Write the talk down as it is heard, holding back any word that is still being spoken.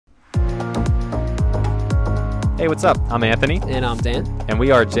Hey, what's up? I'm Anthony. And I'm Dan. And we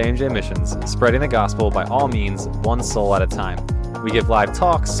are J&J Missions, spreading the gospel by all means, one soul at a time. We give live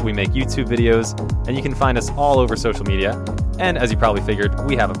talks, we make YouTube videos, and you can find us all over social media. And as you probably figured,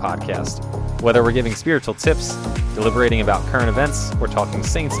 we have a podcast. Whether we're giving spiritual tips, deliberating about current events, or talking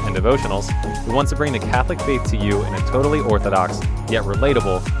saints and devotionals, we want to bring the Catholic faith to you in a totally orthodox, yet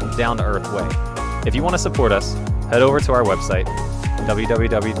relatable, down-to-earth way. If you want to support us, head over to our website,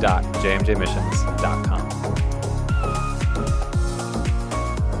 www.jmjmissions.com.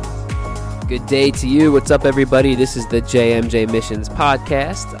 Good day to you. What's up, everybody? This is the JMJ Missions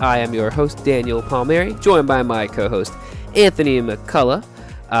podcast. I am your host, Daniel Palmieri, joined by my co-host, Anthony McCullough.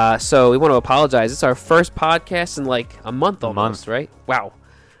 So we want to apologize. It's our first podcast in like a month almost, right? Wow.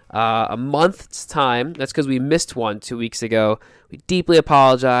 A month's time. That's because we missed one 2 weeks ago. We deeply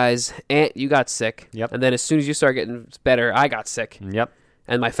apologize. Aunt, you got sick. Yep. And then as soon as you start getting better, I got sick. Yep.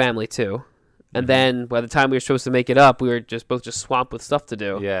 And my family too. And then by the time we were supposed to make it up, we were both swamped with stuff to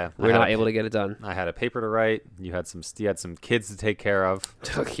do. Yeah. We were not able to get it done. I had a paper to write. You had some kids to take care of.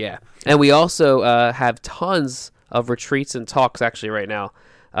 Yeah. And we also have tons of retreats and talks actually right now.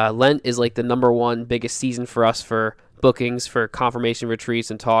 Lent is like the number one biggest season for us for bookings, for confirmation retreats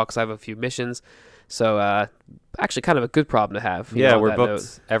and talks. I have a few missions. So actually kind of a good problem to have. Yeah, we're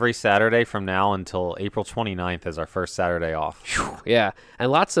booked every Saturday from now until April 29th is our first Saturday off. Yeah,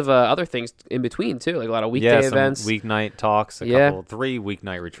 and lots of other things in between too, like a lot of weekday events. Weeknight talks, three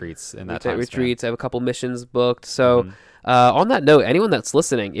weeknight retreats in that time retreats. I have a couple missions booked. So on that note, anyone that's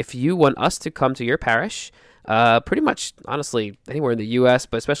listening, if you want us to come to your parish, pretty much, honestly, anywhere in the U.S.,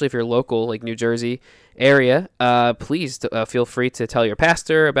 but especially if you're local, like New Jersey area, please feel free to tell your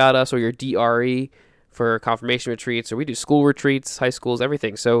pastor about us or your DRE for confirmation retreats, or we do school retreats, high schools,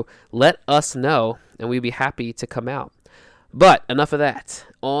 everything. So let us know, and we'd be happy to come out. But enough of that.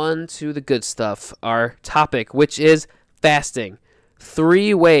 On to the good stuff. Our topic, which is fasting.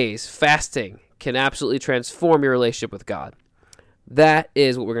 3 ways fasting can absolutely transform your relationship with God. That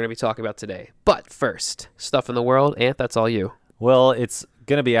is what we're going to be talking about today. But first, stuff in the world. Ant, that's all you. Well, it's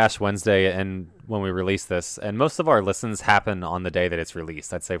going to be Ash Wednesday and when we release this, and most of our listens happen on the day that it's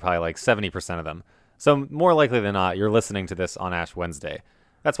released. I'd say probably like 70% of them. So more likely than not, you're listening to this on Ash Wednesday.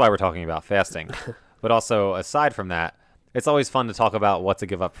 That's why we're talking about fasting. But also, aside from that, it's always fun to talk about what to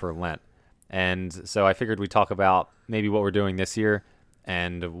give up for Lent. And so I figured we'd talk about maybe what we're doing this year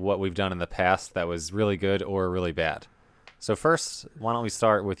and what we've done in the past that was really good or really bad. So first, why don't we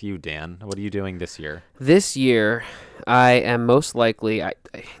start with you, Dan? What are you doing this year? This year, I am most likely,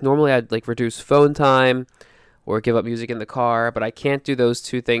 normally I'd like reduce phone time or give up music in the car, but I can't do those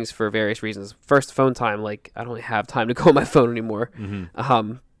two things for various reasons. First, phone time, like I don't have time to go on my phone anymore.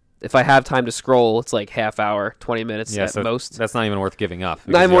 Mm-hmm. If I have time to scroll, it's like half hour, 20 minutes at most. That's not even worth giving up.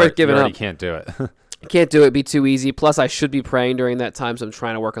 Not even worth giving up. You can't do it. Can't do it. It'd be too easy. Plus, I should be praying during that time, so I'm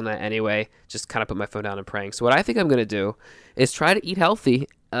trying to work on that anyway. Just kind of put my phone down and praying. So what I think I'm going to do is try to eat healthy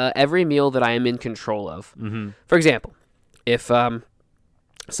every meal that I am in control of. Mm-hmm. For example, if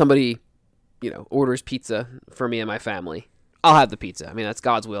somebody orders pizza for me and my family, I'll have the pizza. I mean, that's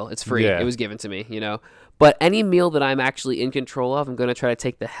God's will. It's free. Yeah. It was given to me, But any meal that I'm actually in control of, I'm going to try to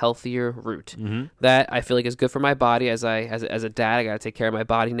take the healthier route. Mm-hmm. That I feel like is good for my body. As a dad, I got to take care of my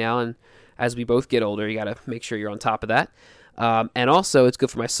body now, and as we both get older, you got to make sure you're on top of that. And also, it's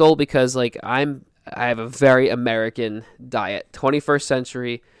good for my soul because I have a very American diet, 21st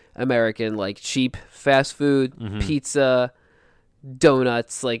century American, like cheap fast food, pizza,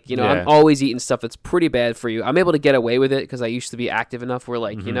 donuts, I'm always eating stuff that's pretty bad for you. I'm able to get away with it because I used to be active enough where it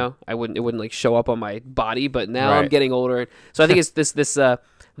wouldn't like show up on my body, but now I'm getting older. So I think it's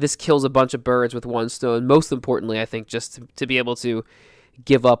this kills a bunch of birds with one stone. Most importantly, I think just to be able to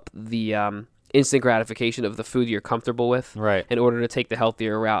give up the instant gratification of the food you're comfortable with in order to take the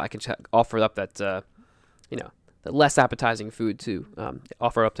healthier route. I can offer up that the less appetizing food to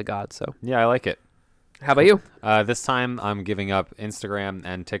offer up to God. So yeah, I like it. How about you? This time I'm giving up Instagram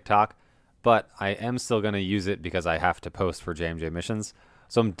and TikTok, but I am still going to use it because I have to post for JMJ Missions.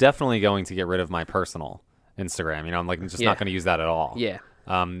 So I'm definitely going to get rid of my personal Instagram. I'm not going to use that at all. Yeah.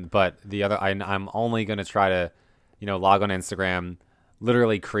 But the other, I'm only going to try to, log on Instagram,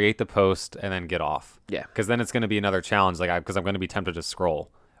 literally create the post and then get off. Yeah. Because then it's going to be another challenge, because I'm going to be tempted to scroll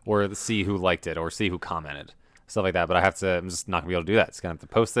or see who liked it or see who commented, stuff like that. But I'm just not going to be able to do that. It's going to have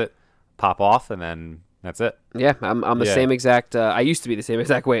to post it, pop off, and then that's it. Yeah, I'm the same exact. I used to be the same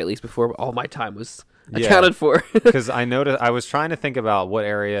exact way, at least before all my time was accounted for. Because I noticed I was trying to think about what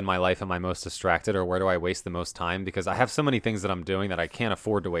area in my life am I most distracted, or where do I waste the most time? Because I have so many things that I'm doing that I can't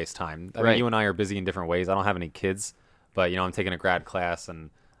afford to waste time. I mean, you and I are busy in different ways. I don't have any kids, but I'm taking a grad class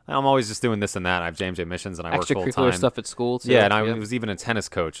and I'm always just doing this and that. I have JMJ missions and I work full Extracurricular time. stuff at school too. Yeah, and I was even a tennis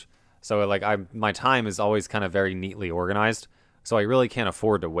coach. So like my time is always kind of very neatly organized. So I really can't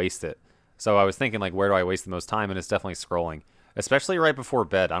afford to waste it. So I was thinking like, where do I waste the most time? And it's definitely scrolling, especially right before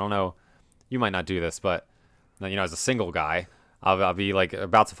bed. I don't know, you might not do this, but as a single guy, I'll be like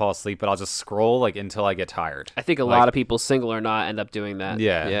about to fall asleep, but I'll just scroll like until I get tired. I think a lot of people, single or not, end up doing that.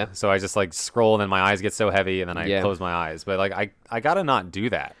 Yeah. So I just like scroll, and then my eyes get so heavy, and then I close my eyes. But like I gotta not do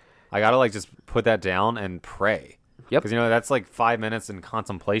that. I gotta like just put that down and pray. Yep. Because that's like 5 minutes in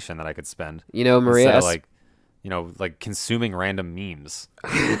contemplation that I could spend. Maria, instead of, like consuming random memes.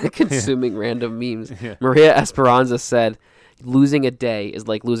 consuming random memes. Yeah. Maria Esperanza said, losing a day is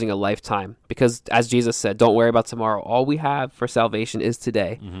like losing a lifetime, because as Jesus said, don't worry about tomorrow. All we have for salvation is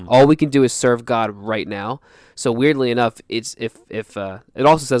today. Mm-hmm. All we can do is serve God right now. So weirdly enough, it's if it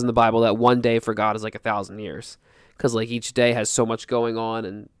also says in the Bible that one day for God is like 1,000 years, because like each day has so much going on,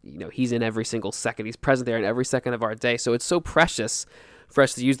 and he's in every single second. He's present there in every second of our day. So it's so precious for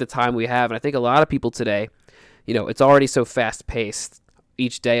us to use the time we have. And I think a lot of people today, it's already so fast paced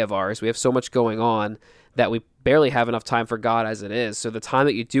each day of ours. We have so much going on that we barely have enough time for God as it is. So the time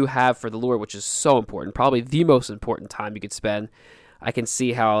that you do have for the Lord, which is so important, probably the most important time you could spend, I can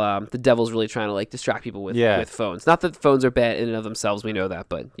see how the devil's really trying to like distract people with phones. Not that phones are bad in and of themselves, we know that,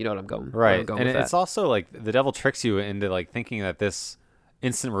 but you know what I'm going. Right, and it's also like the devil tricks you into like thinking that this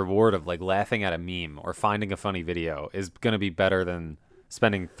instant reward of like laughing at a meme or finding a funny video is going to be better than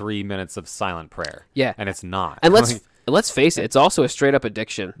spending 3 minutes of silent prayer. Yeah, and it's not. And let's face it, it's also a straight up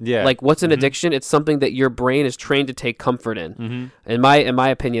addiction. Yeah. Like what's an addiction? It's something that your brain is trained to take comfort in. Mm-hmm. In my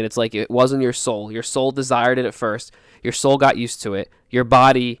opinion, it's like it wasn't your soul. Your soul desired it at first. Your soul got used to it. Your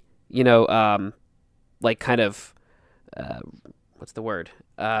body, like kind of, what's the word?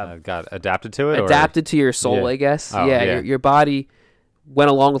 Got adapted to it? Adapted to your soul, I guess. Oh, Your body went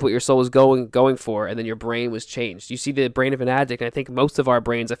along with what your soul was going for, and then your brain was changed. You see the brain of an addict, and I think most of our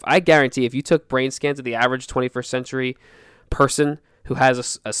brains, I guarantee if you took brain scans of the average 21st century person who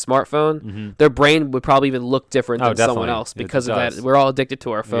has a smartphone, their brain would probably even look different than someone else because of that. We're all addicted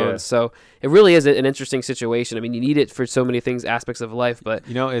to our phones. Yeah. So it really is an interesting situation. I mean, you need it for so many things, aspects of life, but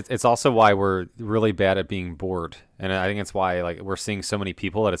it's also why we're really bad at being bored. And I think it's why like we're seeing so many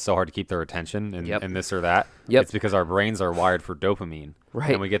people that it's so hard to keep their attention in this or that. Yep. It's because our brains are wired for dopamine.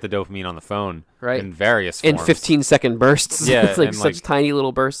 Right. And we get the dopamine on the phone in various In forms. 15-second bursts. Yeah. It's like such tiny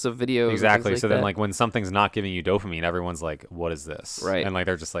little bursts of video. Exactly. So then that. like when something's not giving you dopamine, everyone's like, what is this? Right. And like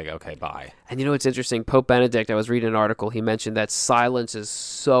they're just like, okay, bye. And it's interesting. Pope Benedict, I was reading an article, he mentioned that silence is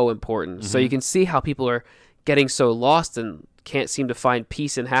so important. So you can see how people are getting so lost and can't seem to find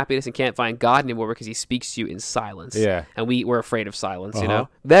peace and happiness and can't find God anymore because he speaks to you in silence. Yeah. And we're afraid of silence,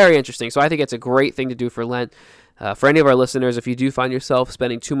 Very interesting. So I think it's a great thing to do for Lent. For any of our listeners, if you do find yourself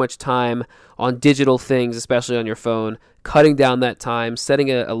spending too much time on digital things, especially on your phone, cutting down that time, setting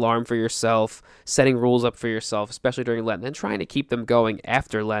an alarm for yourself, setting rules up for yourself, especially during Lent, and then trying to keep them going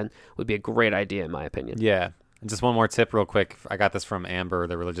after Lent would be a great idea, in my opinion. Yeah. And just one more tip real quick. I got this from Amber,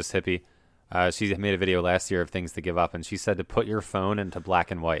 the religious hippie. She made a video last year of things to give up, and she said to put your phone into black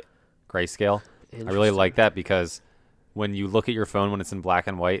and white, grayscale. I really like that because when you look at your phone when it's in black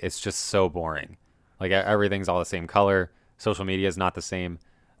and white, it's just so boring. Like everything's all the same color. Social media is not the same.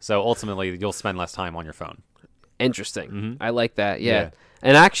 So ultimately, you'll spend less time on your phone. Interesting. Mm-hmm. I like that. Yeah.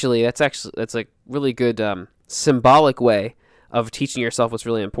 And that's a really good symbolic way of teaching yourself what's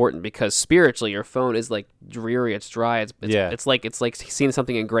really important, because spiritually your phone is like dreary, it's dry, it's like seeing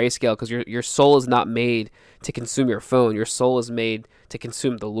something in grayscale, because your soul is not made to consume your phone. Your soul is made to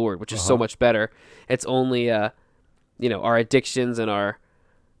consume the Lord, which is so much better. It's only our addictions and our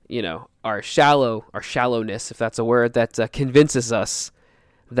shallowness, if that's a word, that convinces us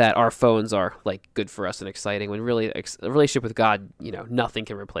that our phones are like good for us and exciting, when really a relationship with God, nothing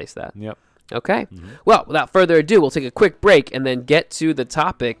can replace that. Yep. Okay. Well, without further ado, we'll take a quick break and then get to the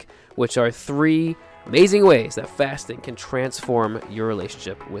topic, which are 3 amazing ways that fasting can transform your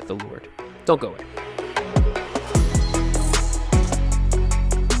relationship with the Lord. Don't go away.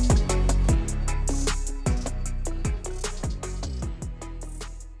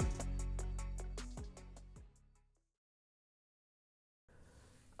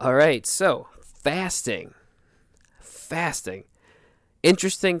 All right, so fasting.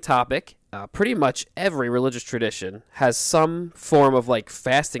 Interesting topic. Pretty much every religious tradition has some form of like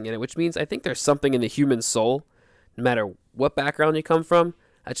fasting in it, which means I think there's something in the human soul, no matter what background you come from,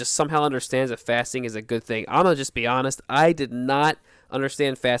 that just somehow understands that fasting is a good thing. I'm going to just be honest. I did not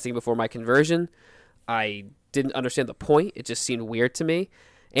understand fasting before my conversion. I didn't understand the point. It just seemed weird to me.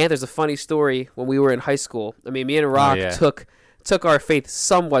 And there's a funny story when we were in high school. I mean, me and Rock took took our faith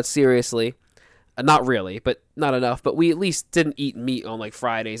somewhat seriously. Not really, but not enough. But we at least didn't eat meat on like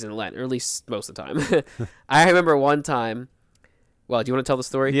Fridays in Lent, or at least most of the time. I remember one time. Well, do you want to tell the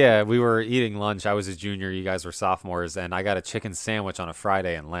story? Yeah, we were eating lunch. I was a junior, you guys were sophomores, and I got a chicken sandwich on a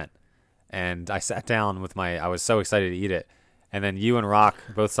Friday in Lent. And I sat down with I was so excited to eat it. And then you and Rock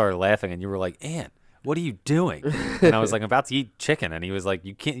both started laughing, and you were like, Ant, what are you doing? And I was like, I'm about to eat chicken. And he was like,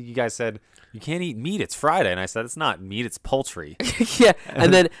 you guys said, you can't eat meat. It's Friday. And I said, it's not meat. It's poultry. Yeah.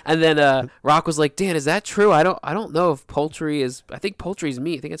 And then Rock was like, Dan, is that true? I don't know if poultry is, I think poultry is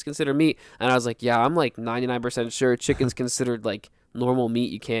meat. I think it's considered meat. And I was like, yeah, I'm like 99% sure chicken's considered like normal meat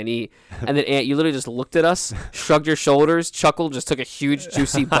you can't eat. And then Ant, you literally just looked at us, shrugged your shoulders, chuckled, just took a huge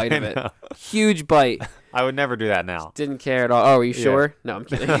juicy bite of it. Huge bite. I would never do that now. Didn't care at all. Oh, are you sure? No, I'm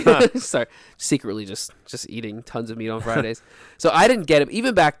kidding. Sorry. Secretly just eating tons of meat on Fridays. So I didn't get it.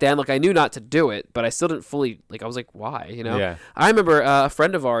 Even back then, like I knew not to do it, but I still didn't fully, like I was like, why? You know? Yeah. I remember a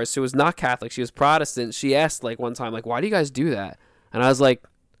friend of ours who was not Catholic. She was Protestant. She asked like one time, like, why do you guys do that? And I was like,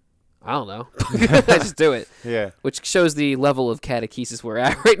 I don't know. I just do it. Yeah. Which shows the level of catechesis we're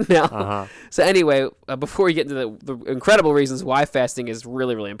at right now. Uh-huh. So anyway, before we get into the incredible reasons why fasting is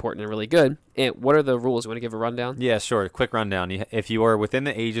really, really important and really good, and what are the rules? You want to give a rundown? Yeah, sure. Quick rundown. If you are within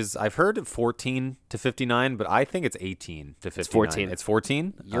the ages, I've heard 14 to 59, but I think it's 18 to 59. It's 14. It's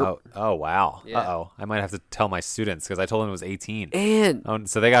 14? Yep. Oh, wow. Yeah. Uh-oh. I might have to tell my students because I told them it was 18. And Oh,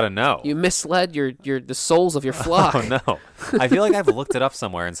 so they got to know. you misled the souls of your flock. Oh, no. I feel like I've looked it up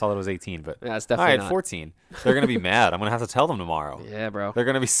somewhere and saw that it was 18, but Yeah, it's all definitely right, not. 14. They're going to be mad. I'm going to have to tell them tomorrow. Yeah, bro. They're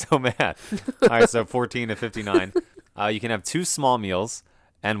going to be so mad. All right, so 14 to 59. You can have 2 small meals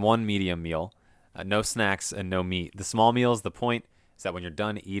and 1 medium meal. No snacks and no meat. The small meals, the point is that when you're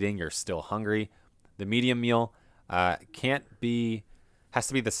done eating, you're still hungry. The medium meal has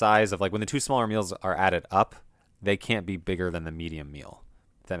to be the size of, like, when the 2 smaller meals are added up, they can't be bigger than the medium meal,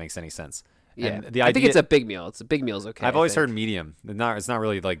 if that makes any sense. Yeah, And the I think idea, it's a big meal. It's a big meal is okay. I've I always think. heard medium. It's not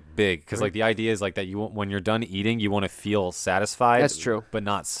really like big because like the idea is like that when you're done eating, you want to feel satisfied. That's true. but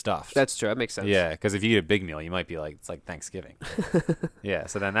not stuffed. That's true. That makes sense. Yeah, because if you eat a big meal, you might be like it's like Thanksgiving. Yeah,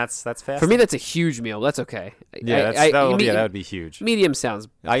 so then that's fast. For me, that's a huge meal. That's okay. Yeah, that would be huge. Medium sounds.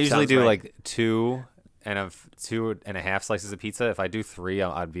 I usually sounds do right. like 2.5 slices of pizza. If I do 3,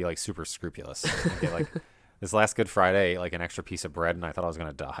 I'd be like super scrupulous. Okay, like this last Good Friday, I ate like an extra piece of bread, and I thought I was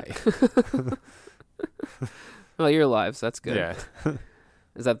gonna die. Well, you're alive, so that's good. Yeah,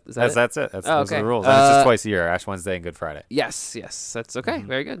 Is that that's it? it. Those are okay. the rules. And it's just twice a year: Ash Wednesday and Good Friday. Yes, that's okay. Mm-hmm.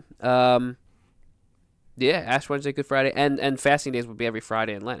 Very good. Yeah, Ash Wednesday, Good Friday, and fasting days would be every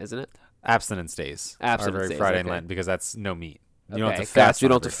Friday in Lent, isn't it? Abstinence days Abstinence are every days, Friday okay. and Lent because that's no meat. You Okay, don't have to gotcha. fast. You on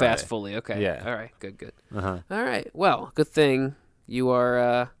don't have to every fast Friday. fully. Okay. Yeah. All right. Good. Uh-huh. All right. Well, good thing you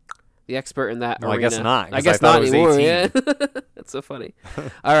are the expert in that Well, I arena. guess not, 'cause I guess I thought not it was anymore. 18. Yeah. That's so funny.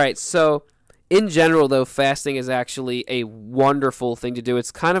 All right. So, in general, though, fasting is actually a wonderful thing to do.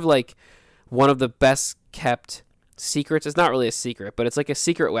 It's kind of like one of the best kept secrets. It's not really a secret, but it's like a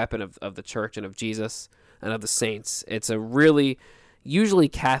secret weapon of the church and of Jesus and of the saints. It's a really usually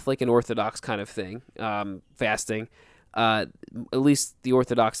Catholic and Orthodox kind of thing, fasting. At least the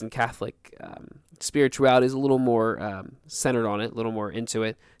Orthodox and Catholic spirituality is a little more centered on it, a little more into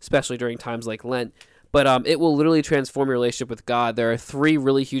it, especially during times like Lent. But it will literally transform your relationship with God. There are 3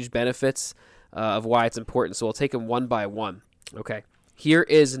 really huge benefits of why it's important, so we'll take them one by one. Okay, here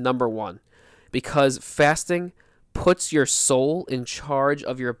is number 1. Because fasting puts your soul in charge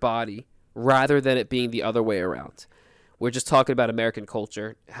of your body rather than it being the other way around. We're just talking about American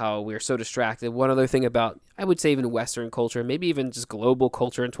culture, how we're so distracted. One other thing about, I would say even Western culture, maybe even just global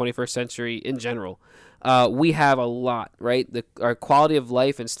culture in 21st century in general, we have a lot, right? Our quality of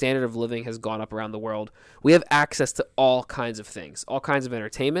life and standard of living has gone up around the world. We have access to all kinds of things, all kinds of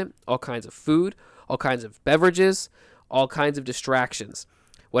entertainment, all kinds of food, all kinds of beverages, all kinds of distractions.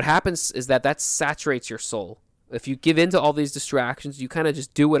 What happens is that saturates your soul. If you give in to all these distractions, you kind of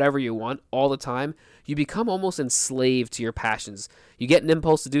just do whatever you want all the time, you become almost enslaved to your passions. You get an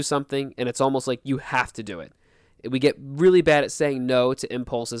impulse to do something, and it's almost like you have to do it. We get really bad at saying no to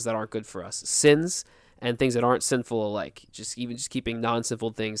impulses that aren't good for us. Sins and things that aren't sinful alike. Just keeping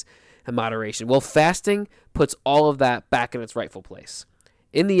non-sinful things in moderation. Well, fasting puts all of that back in its rightful place.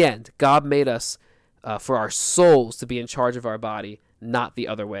 In the end, God made us for our souls to be in charge of our body, not the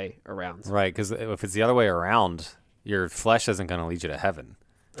other way around. Right, because if it's the other way around, your flesh isn't going to lead you to heaven.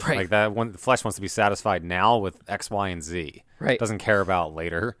 Right. Like that, the flesh wants to be satisfied now with X, Y, and Z. Right. It doesn't care about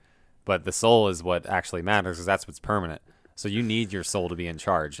later, but the soul is what actually matters because that's what's permanent. So you need your soul to be in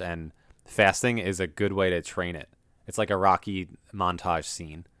charge, and fasting is a good way to train it. It's like a Rocky montage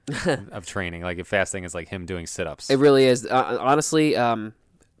scene. of training. Like if fasting is like him doing sit-ups. It really is. Honestly,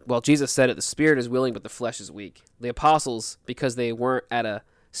 well, Jesus said it, the spirit is willing, but the flesh is weak. The apostles, because they weren't at a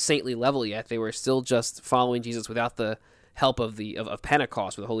saintly level yet, they were still just following Jesus without the help of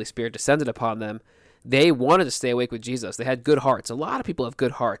Pentecost, where the Holy Spirit descended upon them. They wanted to stay awake with Jesus. They had good hearts. A lot of people have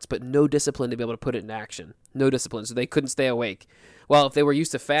good hearts, but no discipline to be able to put it in action. No discipline, so they couldn't stay awake. Well, if they were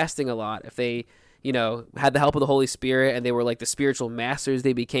used to fasting a lot, if they, had the help of the Holy Spirit and they were like the spiritual masters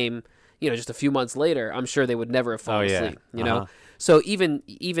they became, just a few months later, I'm sure they would never have fallen asleep, know? So even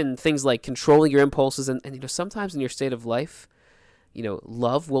things like controlling your impulses and sometimes in your state of life,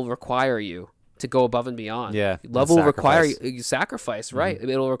 love will require you to go above and beyond. Yeah. Love will require you sacrifice, right?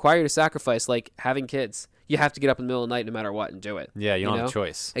 Mm-hmm. It'll require you to sacrifice, like having kids. You have to get up in the middle of the night no matter what and do it. Yeah, you don't have a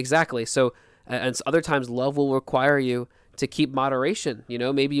choice. Exactly. So, and other times love will require you to keep moderation.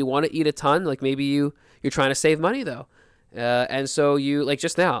 Maybe you want to eat a ton, like maybe you're trying to save money though. And so you, like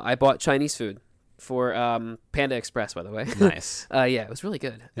just now, I bought Chinese food for Panda Express, by the way. Nice. Yeah, it was really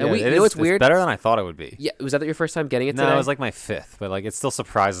good. Yeah, and it's weird. It's better than I thought it would be. Yeah, was that your first time getting it today? No, it was like my fifth, but like it still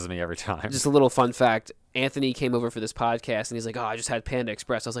surprises me every time. Just a little fun fact. Anthony came over for this podcast, and he's like, I just had Panda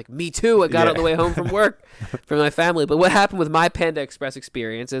Express. I was like, me too. I got it on the way home from work from my family. But what happened with my Panda Express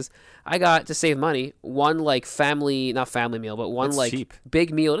experience is I got to save money. One like not family meal, but one it's like cheap.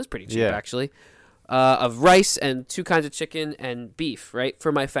 Big meal. It is pretty cheap, actually. Of rice and 2 kinds of chicken and beef, right,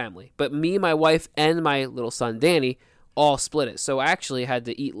 for my family. But me, my wife, and my little son, Danny, all split it. So I actually had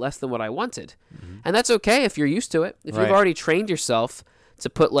to eat less than what I wanted. Mm-hmm. And that's okay if you're used to it. If you've already trained yourself to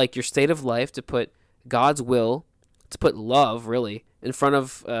put, like, your state of life, to put God's will, to put love, really, in front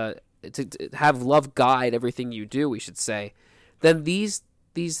of, to have love guide everything you do, we should say, then these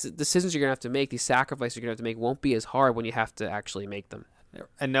decisions you're going to have to make, these sacrifices you're going to have to make won't be as hard when you have to actually make them.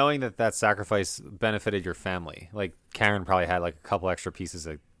 And knowing that sacrifice benefited your family, like Karen probably had like a couple extra pieces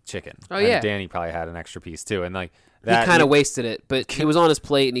of chicken. Oh yeah, and Danny probably had an extra piece too, and like that, he kind of wasted it, but he was on his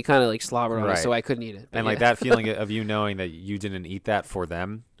plate and he kind of like slobbered on it, so I couldn't eat it. But and like that feeling of you knowing that you didn't eat that for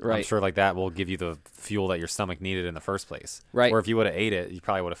them, I'm sure like that will give you the fuel that your stomach needed in the first place. Right. Or if you would have ate it, you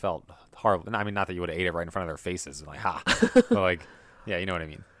probably would have felt horrible. I mean, not that you would have ate it right in front of their faces, like but like, yeah, you know what I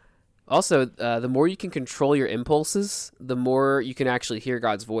mean. Also, the more you can control your impulses, the more you can actually hear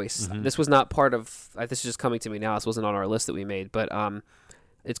God's voice. Mm-hmm. This was not part of, this is just coming to me now, this wasn't on our list that we made, but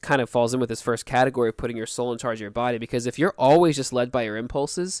it kind of falls in with this first category of putting your soul in charge of your body, because if you're always just led by your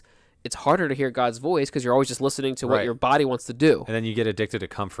impulses, it's harder to hear God's voice because you're always just listening to what your body wants to do. And then you get addicted to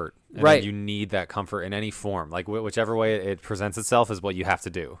comfort. And then you need that comfort in any form. Like whichever way it presents itself is what you have to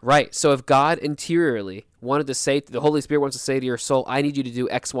do. Right. So if God interiorly wanted to say, the Holy Spirit wants to say to your soul, I need you to do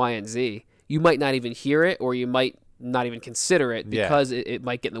X, Y, and Z, you might not even hear it, or you might not even consider it because it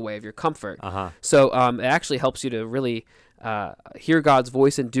might get in the way of your comfort. So it actually helps you to really hear God's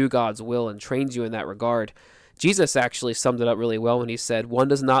voice and do God's will, and trains you in that regard. Jesus actually summed it up really well when he said, one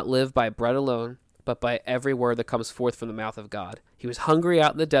does not live by bread alone, but by every word that comes forth from the mouth of God. He was hungry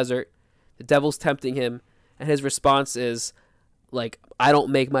out in the desert. The devil's tempting him. And his response is, like, I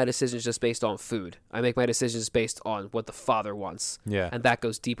don't make my decisions just based on food. I make my decisions based on what the Father wants. Yeah. And that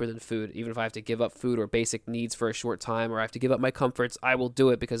goes deeper than food. Even if I have to give up food or basic needs for a short time, or I have to give up my comforts, I will do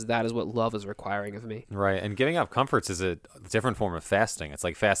it because that is what love is requiring of me. Right. And giving up comforts is a different form of fasting. It's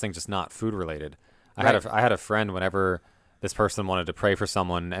like fasting, just not food related. I had a friend, whenever this person wanted to pray for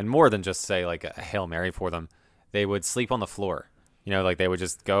someone, and more than just say like a Hail Mary for them, they would sleep on the floor. Like they would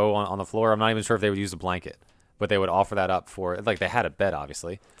just go on the floor. I'm not even sure if they would use a blanket, but they would offer that up for, like, they had a bed,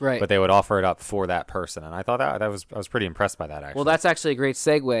 obviously. Right. But they would offer it up for that person. And I thought I was pretty impressed by that, actually. Well, that's actually a great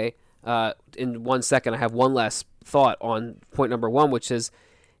segue. In 1 second, I have one last thought on point number 1, which is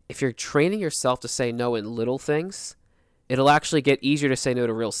if you're training yourself to say no in little things, it'll actually get easier to say no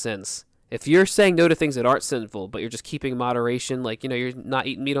to real sins. If you're saying no to things that aren't sinful, but you're just keeping moderation, like, you're not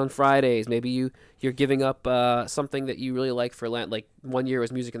eating meat on Fridays, maybe you're giving up something that you really like for Lent. Like 1 year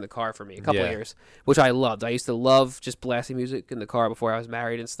was music in the car for me, a couple of years, which I loved. I used to love just blasting music in the car before I was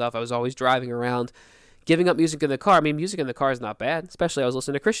married and stuff. I was always driving around, giving up music in the car. I mean, music in the car is not bad, especially I was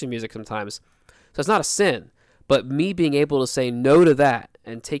listening to Christian music sometimes. So it's not a sin. But me being able to say no to that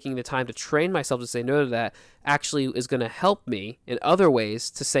and taking the time to train myself to say no to that actually is going to help me in other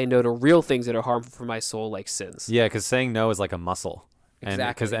ways to say no to real things that are harmful for my soul, like sins. Yeah, because saying no is like a muscle.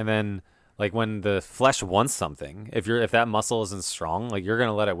 Exactly. And then, like, when the flesh wants something, if that muscle isn't strong, like, you're going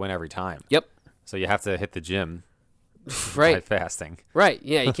to let it win every time. Yep. So you have to hit the gym right. by fasting. Right.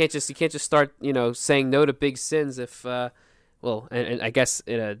 Yeah, you can't just start, saying no to big sins if well, and I guess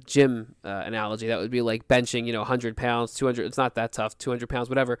in a gym analogy, that would be like benching, 100 pounds, 200. It's not that tough, 200 pounds,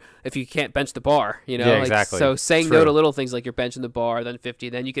 whatever. If you can't bench the bar, Yeah, like, exactly. So saying True. no to little things like you're benching the bar, then 50,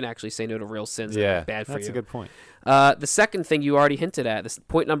 then you can actually say no to real sins that are bad for you. That's a good point. The second thing you already hinted at, this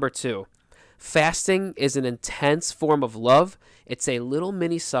point number 2. Fasting is an intense form of love. It's a little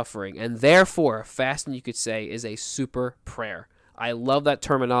mini suffering, and therefore, fasting, you could say, is a super prayer. I love that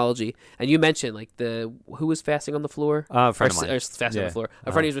terminology. And you mentioned, like, who was fasting on the floor? A friend of mine. Or fasting on the floor.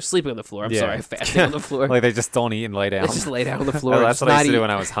 A friend of yours was sleeping on the floor. I'm sorry, fasting on the floor. Like, they just don't eat and lay down. They just lay down on the floor. That's what I used to do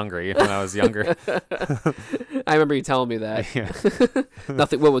when I was hungry, when I was younger. I remember you telling me that. Yeah.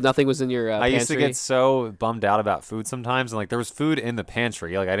 Nothing was in your I pantry? used to get so bummed out about food sometimes, and like there was food in the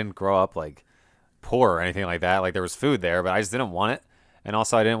pantry. Like I didn't grow up like poor or anything like that. Like there was food there, but I just didn't want it. And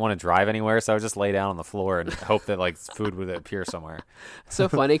also I didn't want to drive anywhere, so I would just lay down on the floor and hope that like food would appear somewhere. So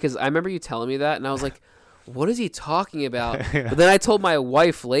funny because I remember you telling me that, and I was like, what is he talking about? But then I told my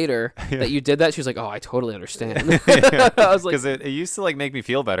wife later that you did that. She was like, oh, I totally understand. I was like, because it used to like make me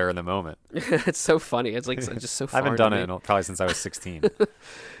feel better in the moment. it's so funny. It's like it's just so I funny. haven't done it probably since I was 16.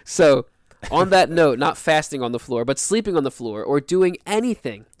 So, on that note, not fasting on the floor, but sleeping on the floor or doing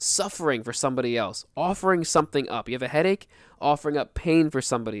anything, suffering for somebody else, offering something up. You have a headache, offering up pain for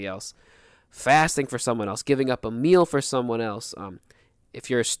somebody else, fasting for someone else, giving up a meal for someone else.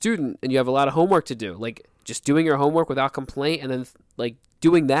 If you're a student and you have a lot of homework to do, like just doing your homework without complaint and then like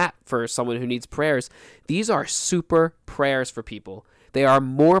doing that for someone who needs prayers, these are super prayers for people. They are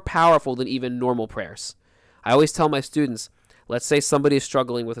more powerful than even normal prayers. I always tell my students, let's say somebody is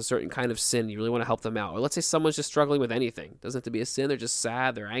struggling with a certain kind of sin. You really want to help them out. Or let's say someone's just struggling with anything. It doesn't have to be a sin. They're just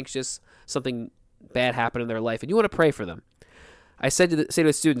sad. They're anxious. Something bad happened in their life. And you want to pray for them. I say to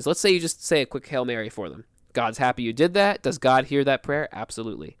the students, let's say you just say a quick Hail Mary for them. God's happy you did that. Does God hear that prayer?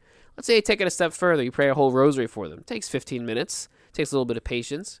 Absolutely. Let's say you take it a step further. You pray a whole rosary for them. It takes 15 minutes. It takes a little bit of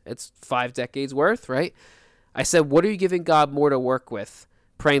patience. It's 5 decades worth, right? I said, what are you giving God more to work with?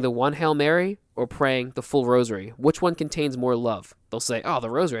 Praying the one Hail Mary or praying the full rosary? Which one contains more love? They'll say, oh, the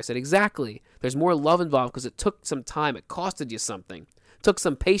rosary. I said, exactly. There's more love involved because it took some time. It costed you something. It took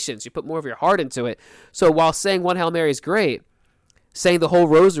some patience. You put more of your heart into it. So while saying one Hail Mary is great, saying the whole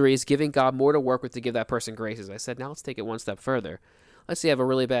rosary is giving God more to work with to give that person graces. I said, now let's take it one step further. Let's say you have a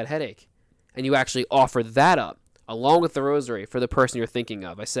really bad headache, and you actually offer that up along with the rosary for the person you're thinking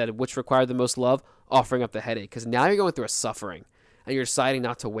of. I said, which required the most love? Offering up the headache, because now you're going through a suffering, and you're deciding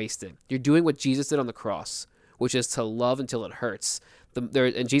not to waste it. You're doing what Jesus did on the cross, which is to love until it hurts.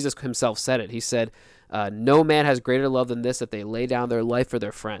 And Jesus himself said it. He said, no man has greater love than this, that they lay down their life for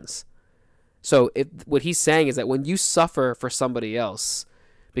their friends. So what he's saying is that when you suffer for somebody else,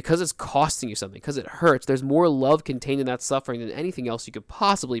 because it's costing you something, because it hurts, there's more love contained in that suffering than anything else you could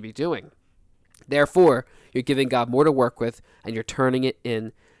possibly be doing. Therefore, you're giving God more to work with, and you're turning it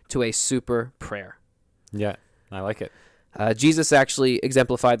into a super prayer. Yeah, I like it. Jesus actually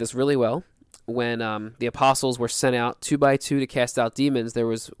exemplified this really well. When the apostles were sent out 2 by 2 to cast out demons, there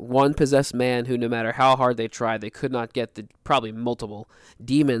was one possessed man who, no matter how hard they tried, they could not get the probably multiple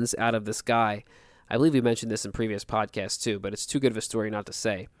demons out of this guy. I believe we mentioned this in previous podcasts too, but it's too good of a story not to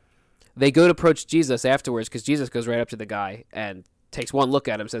say. They go to approach Jesus afterwards because Jesus goes right up to the guy and takes one look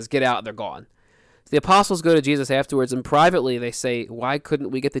at him, says, get out, and they're gone. So the apostles go to Jesus afterwards, and privately they say, why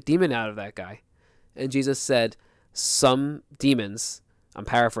couldn't we get the demon out of that guy? And Jesus said, some demons, I'm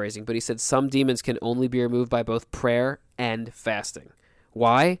paraphrasing, but he said some demons can only be removed by both prayer and fasting.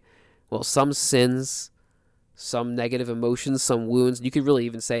 Why? Well, some sins, some negative emotions, some wounds, you could really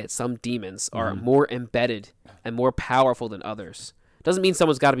even say it, some demons are more embedded and more powerful than others. Doesn't mean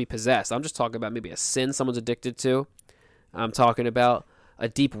someone's got to be possessed. I'm just talking about maybe a sin someone's addicted to. I'm talking about a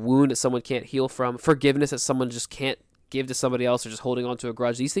deep wound that someone can't heal from, forgiveness that someone just can't give to somebody else or just holding on to a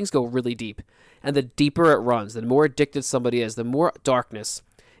grudge. These things go really deep. And the deeper it runs, the more addicted somebody is, the more darkness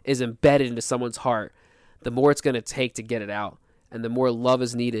is embedded into someone's heart, the more it's going to take to get it out. And the more love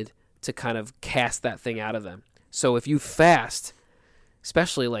is needed to kind of cast that thing out of them. So if you fast,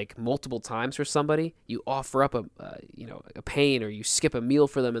 especially like multiple times for somebody, you offer up a pain, or you skip a meal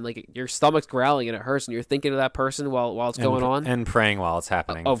for them, and like your stomach's growling and it hurts, and you're thinking of that person while it's going on, and praying while it's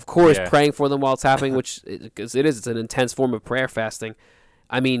happening. Of course, praying for them while it's happening, which because it's an intense form of prayer, fasting.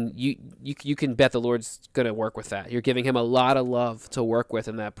 I mean, you can bet the Lord's going to work with that. You're giving him a lot of love to work with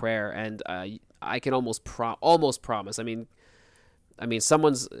in that prayer, and I can almost promise. I mean,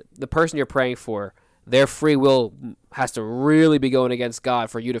 the person you're praying for, their free will has to really be going against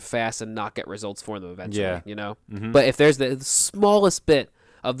God for you to fast and not get results for them eventually, you know? Mm-hmm. But if there's the smallest bit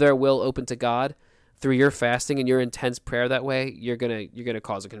of their will open to God, through your fasting and your intense prayer that way, you're gonna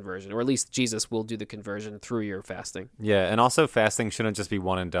cause a conversion, or at least Jesus will do the conversion through your fasting. Yeah, and also fasting shouldn't just be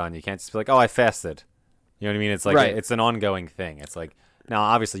one and done. You can't just be like, oh, I fasted. You know what I mean? It's like Right. it's an ongoing thing. It's like, now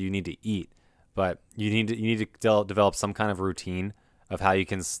obviously you need to eat, but you need to develop some kind of routine of how you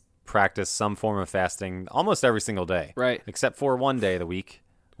can practice some form of fasting almost every single day. Right. Except for one day of the week.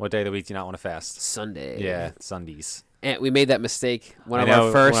 What day of the week do you not want to fast? Sunday. Yeah, Sundays. And we made that mistake. One I of know, our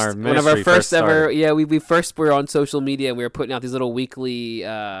when first, our one of our ministry first first ever. started. Yeah, we first were on social media and we were putting out these little weekly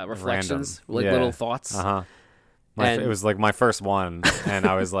reflections, Random. like Yeah. little thoughts. Uh-huh. And- It was like my first one, and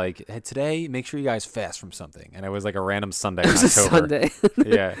I was like, hey, today, make sure you guys fast from something. And it was like a random Sunday in It was a October. Sunday.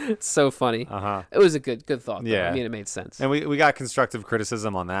 Yeah. It's so funny. Uh-huh. It was a good thought. Though. Yeah. I mean, it made sense. And we got constructive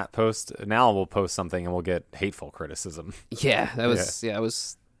criticism on that post. Now we'll post something and we'll get hateful criticism. Yeah, that was. Yeah, it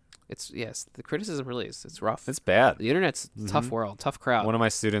was. It's yes. The criticism really is. It's rough. It's bad. The internet's a tough world, tough crowd. One of my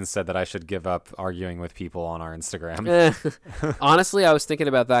students said that I should give up arguing with people on our Instagram. Honestly, I was thinking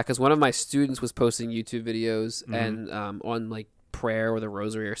about that because one of my students was posting YouTube videos Mm-hmm. and on like prayer or the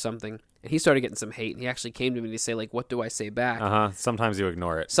rosary or something, and he started getting some hate. And he actually came to me to say like, "What do I say back?" Uh-huh. Sometimes you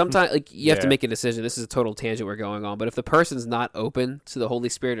ignore it. Sometimes like you have to Yeah. make a decision. This is a total tangent we're going on, but if the person's not open to the Holy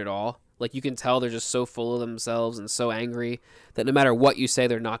Spirit at all, like you can tell they're just so full of themselves and so angry that no matter what you say,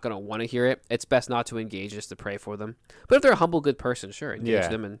 they're not going to want to hear it. It's best not to engage, just to pray for them. But if they're a humble, good person, sure, engage Yeah.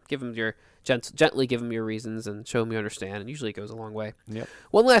 them and give them your gently give them your reasons and show them you understand. And usually it goes a long way. Yep.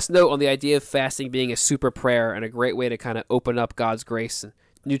 One last note on the idea of fasting being a super prayer and a great way to kind of open up God's grace and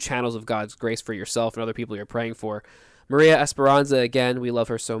new channels of God's grace for yourself and other people you're praying for. Maria Esperanza, again, we love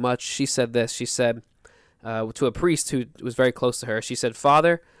her so much. She said this. She said to a priest who was very close to her, she said,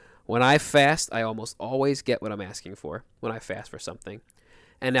 "Father, when I fast, I almost always get what I'm asking for when I fast for something."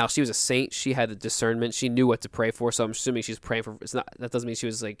 And now she was a saint. She had the discernment. She knew what to pray for. So I'm assuming she's praying for. It's not. That doesn't mean she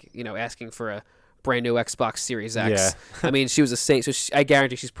was like asking for a brand new Xbox Series X. Yeah. I mean, she was a saint. So I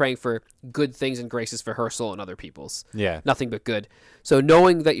guarantee she's praying for good things and graces for her soul and other people's. Yeah. Nothing but good. So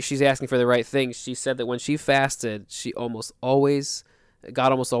knowing that she's asking for the right things, she said that when she fasted,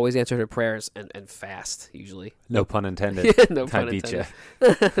 God almost always answered her prayers and fast usually. No pun intended. Yeah, no I pun beat you.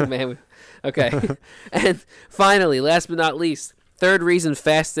 intended. Man, okay. And finally, last but not least, third reason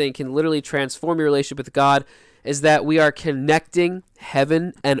fasting can literally transform your relationship with God is that we are connecting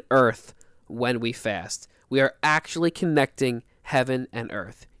heaven and earth when we fast. We are actually connecting heaven and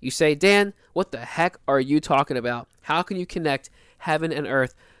earth. You say, Dan, what the heck are you talking about? How can you connect heaven and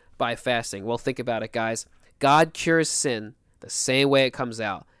earth by fasting? Well, think about it, guys. God cures sin the same way it comes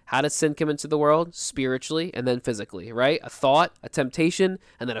out. How did sin come into the world? Spiritually and then physically, right? A thought, a temptation,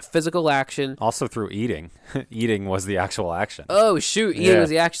 and then a physical action. Also through eating. Eating was the actual action. Oh, shoot. Eating Yeah. was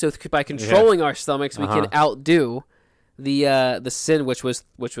the action. So by controlling our stomachs, we can Uh-huh. outdo the sin, which was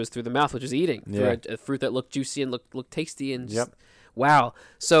through the mouth, which is eating. Yeah. Through a fruit that looked juicy and looked tasty. And just, Yep. wow.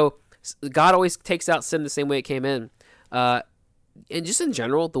 So God always takes out sin the same way it came in. And just in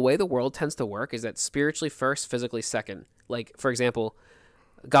general, the way the world tends to work is that spiritually first, physically second. Like, for example,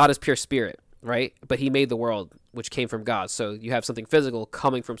 God is pure spirit, right? But he made the world, which came from God. So you have something physical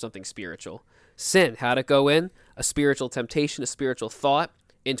coming from something spiritual. Sin, how'd it go in? A spiritual temptation, a spiritual thought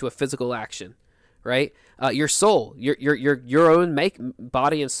into a physical action, right? Your soul, your own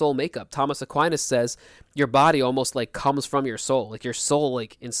body and soul makeup. Thomas Aquinas says your body almost like comes from your soul. Like your soul,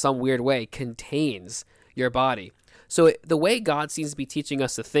 like in some weird way, contains your body. So the way God seems to be teaching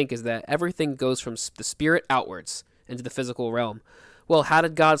us to think is that everything goes from the spirit outwards into the physical realm. Well, how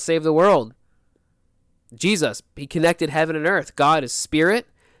did God save the world? Jesus. He connected heaven and earth. God is spirit.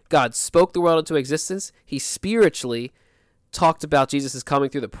 God spoke the world into existence. He spiritually talked about Jesus' coming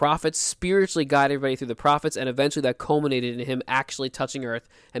through the prophets, spiritually guided everybody through the prophets, and eventually that culminated in him actually touching earth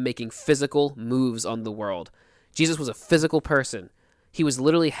and making physical moves on the world. Jesus was a physical person. He was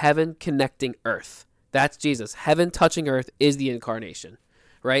literally heaven connecting earth. That's Jesus. Heaven touching earth is the incarnation,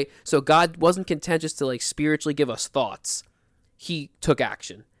 right? So God wasn't content just to like spiritually give us thoughts. He took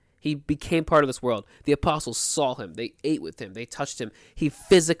action. He became part of this world. The apostles saw him. They ate with him. They touched him. He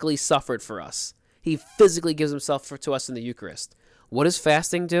physically suffered for us. He physically gives himself to us in the Eucharist. What does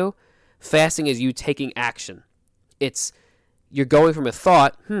fasting do? Fasting is you taking action. You're going from a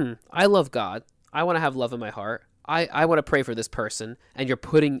thought, I love God. I want to have love in my heart. I want to pray for this person. And you're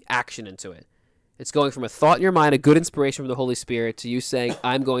putting action into it. It's going from a thought in your mind, a good inspiration from the Holy Spirit, to you saying,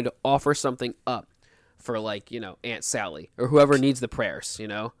 I'm going to offer something up for Aunt Sally or whoever needs the prayers,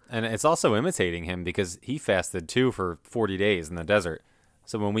 And it's also imitating him because he fasted too for 40 days in the desert.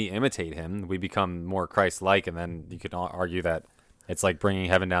 So when we imitate him, we become more Christ-like, and then you could argue that It's like bringing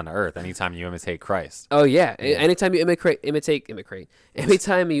heaven down to earth anytime you imitate Christ. Oh yeah. Anytime you anytime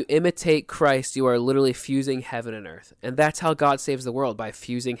you imitate Christ, you are literally fusing heaven and earth. And that's how God saves the world, by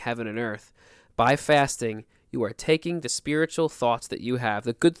fusing heaven and earth. By fasting, you are taking the spiritual thoughts that you have,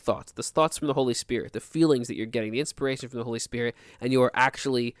 the good thoughts, the thoughts from the Holy Spirit, the feelings that you're getting, the inspiration from the Holy Spirit, and you are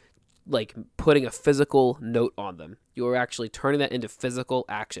actually like putting a physical note on them. You are actually turning that into physical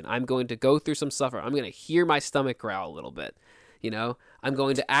action. I'm going to go through some suffering. I'm going to hear my stomach growl a little bit. I'm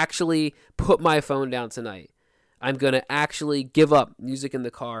going to actually put my phone down tonight. I'm going to actually give up music in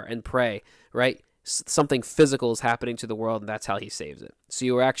the car and pray, right? Something physical is happening to the world, and that's how he saves it. So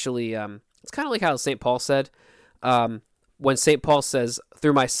you are actually, it's kind of like how St. Paul said, when St. Paul says,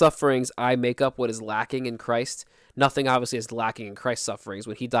 through my sufferings, I make up what is lacking in Christ. Nothing obviously is lacking in Christ's sufferings.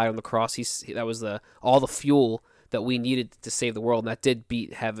 When he died on the cross, that was all the fuel that we needed to save the world, and that did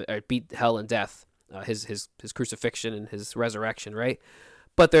beat hell and death. His crucifixion and his resurrection, right?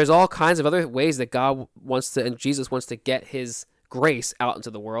 But there's all kinds of other ways that God wants to, and Jesus wants to get his grace out into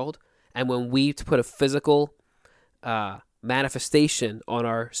the world. And when we put a physical manifestation on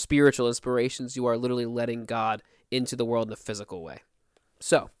our spiritual inspirations, you are literally letting God into the world in a physical way.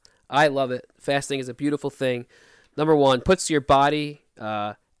 So I love it. Fasting is a beautiful thing. Number one, puts your body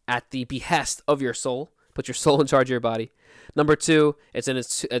at the behest of your soul. Put your soul in charge of your body. Number two, it's an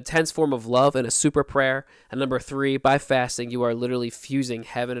intense form of love and a super prayer. And number three, by fasting, you are literally fusing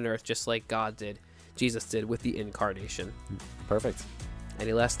heaven and earth just like God did, Jesus did with the incarnation. Perfect.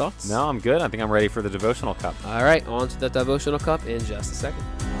 Any last thoughts? No, I'm good. I think I'm ready for the devotional cup. All right, on to the devotional cup in just a second.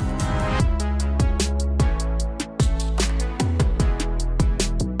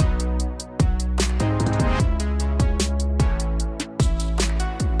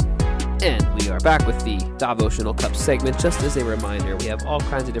 And we are back with the devotional cup segment. Just as a reminder, we have all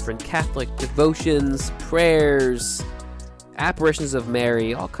kinds of different Catholic devotions, prayers, apparitions of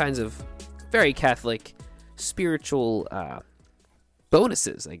Mary, all kinds of very Catholic spiritual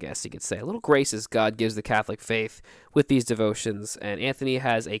bonuses, I guess you could say. Little graces God gives the Catholic faith with these devotions. And Anthony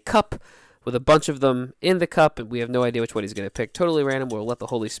has a cup with a bunch of them in the cup, and we have no idea which one he's going to pick. Totally random. We'll let the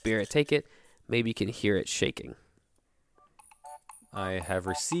Holy Spirit take it. Maybe you can hear it shaking. I have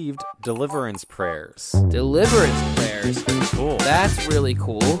received deliverance prayers. Deliverance prayers. Cool. That's really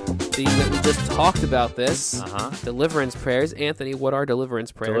cool. Being that we just talked about this. Uh-huh. Deliverance prayers. Anthony, what are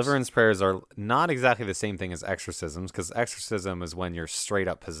deliverance prayers? Deliverance prayers are not exactly the same thing as exorcisms, because exorcism is when you're straight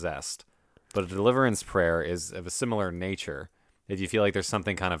up possessed. But a deliverance prayer is of a similar nature. If you feel like there's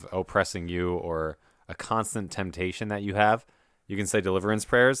something kind of oppressing you or a constant temptation that you have, you can say deliverance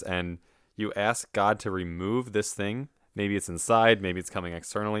prayers, and you ask God to remove this thing. Maybe it's inside, maybe it's coming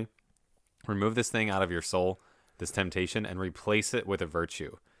externally. Remove this thing out of your soul, this temptation, and replace it with a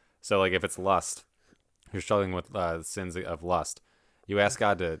virtue. So like if it's lust, you're struggling with sins of lust, you ask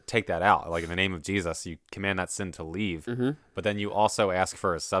God to take that out. Like in the name of Jesus, you command that sin to leave. Mm-hmm. But then you also ask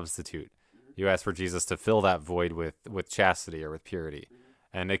for a substitute. You ask for Jesus to fill that void with chastity or with purity.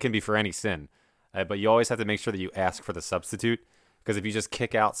 And it can be for any sin. But you always have to make sure that you ask for the substitute. Because if you just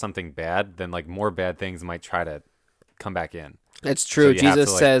kick out something bad, then like more bad things might try to come back in. That's true. So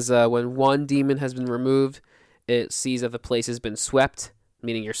Jesus says when one demon has been removed, it sees that the place has been swept,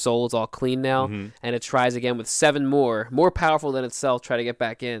 meaning your soul is all clean now, mm-hmm. and it tries again with 7 more powerful than itself, try to get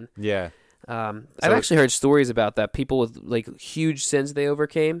back in. Yeah. I've actually heard stories about that. People with like huge sins they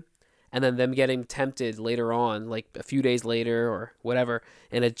overcame, and then them getting tempted later on, like a few days later or whatever,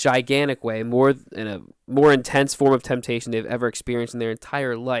 in a gigantic way, in a more intense form of temptation they've ever experienced in their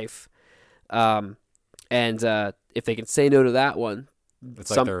entire life. If they can say no to that one,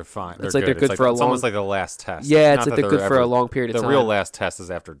 it's like they're fine. It's like they're good for a long. It's almost like the last test. Yeah, it's like they're good for a long period of time. The real last test is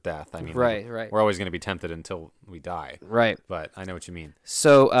after death. I mean, right. We're always going to be tempted until we die. Right. But I know what you mean.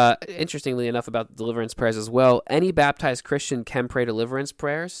 So, interestingly enough, about deliverance prayers as well, any baptized Christian can pray deliverance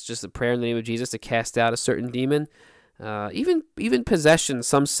prayers, just a prayer in the name of Jesus to cast out a certain demon. Even possession,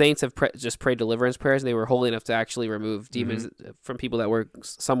 some saints have just prayed deliverance prayers, and they were holy enough to actually remove demons mm-hmm. from people that were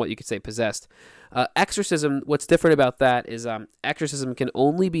somewhat, you could say, possessed. Exorcism, what's different about that is exorcism can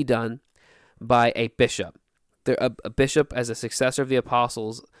only be done by a bishop. A bishop, as a successor of the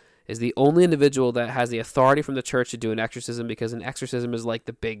apostles, is the only individual that has the authority from the church to do an exorcism, because an exorcism is like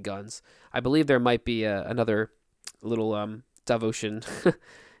the big guns. I believe there might be another little devotion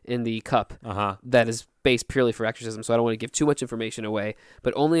in the cup that is based purely for exorcism, so I don't want to give too much information away,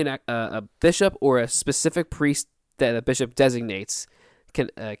 but only a bishop or a specific priest that a bishop designates can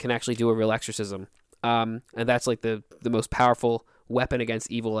actually do a real exorcism, and that's like the most powerful weapon against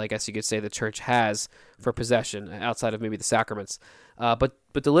evil, I guess you could say, the church has for possession outside of maybe the sacraments. But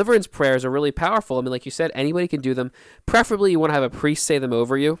deliverance prayers are really powerful. I mean, like you said, anybody can do them. Preferably, you want to have a priest say them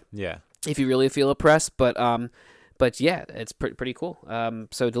over you. Yeah. If you really feel oppressed, but yeah, it's pretty cool.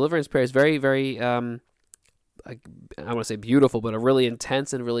 So deliverance prayer is very, very, I want to say beautiful, but a really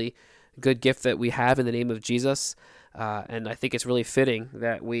intense and really good gift that we have in the name of Jesus. And I think it's really fitting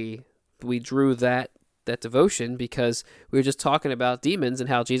that we drew that devotion, because we were just talking about demons and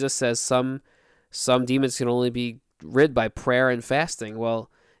how Jesus says some demons can only be rid by prayer and fasting. Well,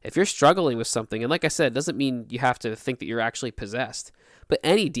 if you're struggling with something, and like I said, it doesn't mean you have to think that you're actually possessed, but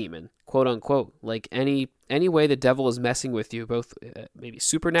any demon, quote unquote, like any way the devil is messing with you, both maybe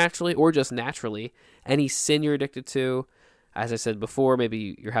supernaturally or just naturally, any sin you're addicted to, as I said before,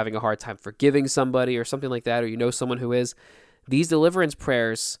 maybe you're having a hard time forgiving somebody or something like that, or you know someone who is, these deliverance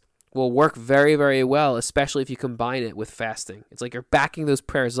prayers will work very, very well, especially if you combine it with fasting. It's like you're backing those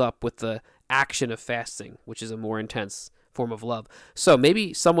prayers up with the action of fasting, which is a more intense form of love. So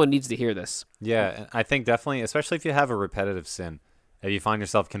maybe someone needs to hear this. Yeah, I think definitely, especially if you have a repetitive sin, if you find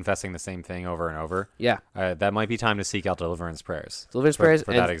yourself confessing the same thing over and over, yeah, that might be time to seek out deliverance prayers. Deliverance prayers,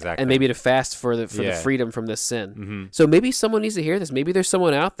 for that exact and thing. maybe to fast for the freedom from this sin. Mm-hmm. So maybe someone needs to hear this. Maybe there's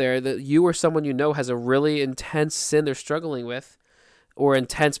someone out there that you or someone you know has a really intense sin they're struggling with, or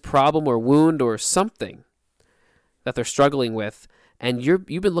intense problem or wound or something that they're struggling with, and you've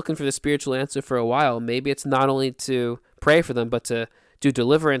been looking for the spiritual answer for a while. Maybe it's not only to pray for them, but to do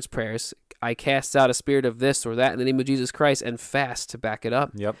deliverance prayers. I cast out a spirit of this or that in the name of Jesus Christ, and fast to back it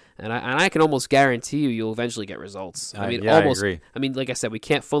up. Yep. And I can almost guarantee you'll eventually get results. I mean, I almost. agree. I mean, like I said, we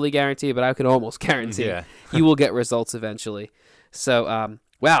can't fully guarantee it, but I can almost guarantee Yeah. you will get results eventually. So,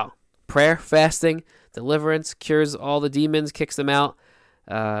 wow, prayer, fasting, deliverance cures all the demons, kicks them out.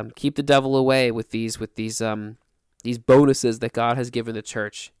 Keep the devil away with these bonuses that God has given the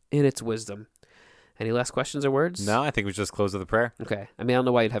church in its wisdom. Any last questions or words? No, I think we just close with a prayer. Okay. I mean, I don't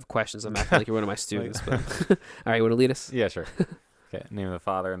know why you'd have questions. I'm acting like you're one of my students. But all right, you want to lead us? Yeah, sure. Okay. In the name of the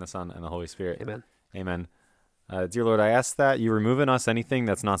Father, and the Son, and the Holy Spirit. Amen. Amen. Dear Lord, I ask that you remove in us anything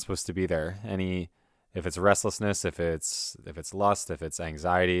that's not supposed to be there. If it's restlessness, if it's lust, if it's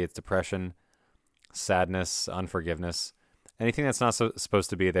anxiety, it's depression, sadness, unforgiveness, anything that's not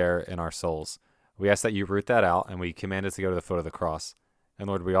supposed to be there in our souls. We ask that you root that out, and we command it to go to the foot of the cross. And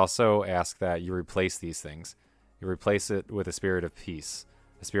Lord, we also ask that you replace these things. You replace it with a spirit of peace,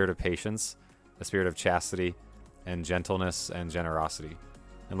 a spirit of patience, a spirit of chastity, and gentleness and generosity.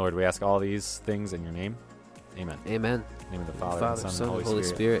 And Lord, we ask all these things in your name. Amen. Amen. In the name of the Father, and the Son, and the Holy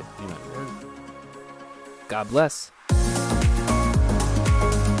Spirit. Amen. God bless.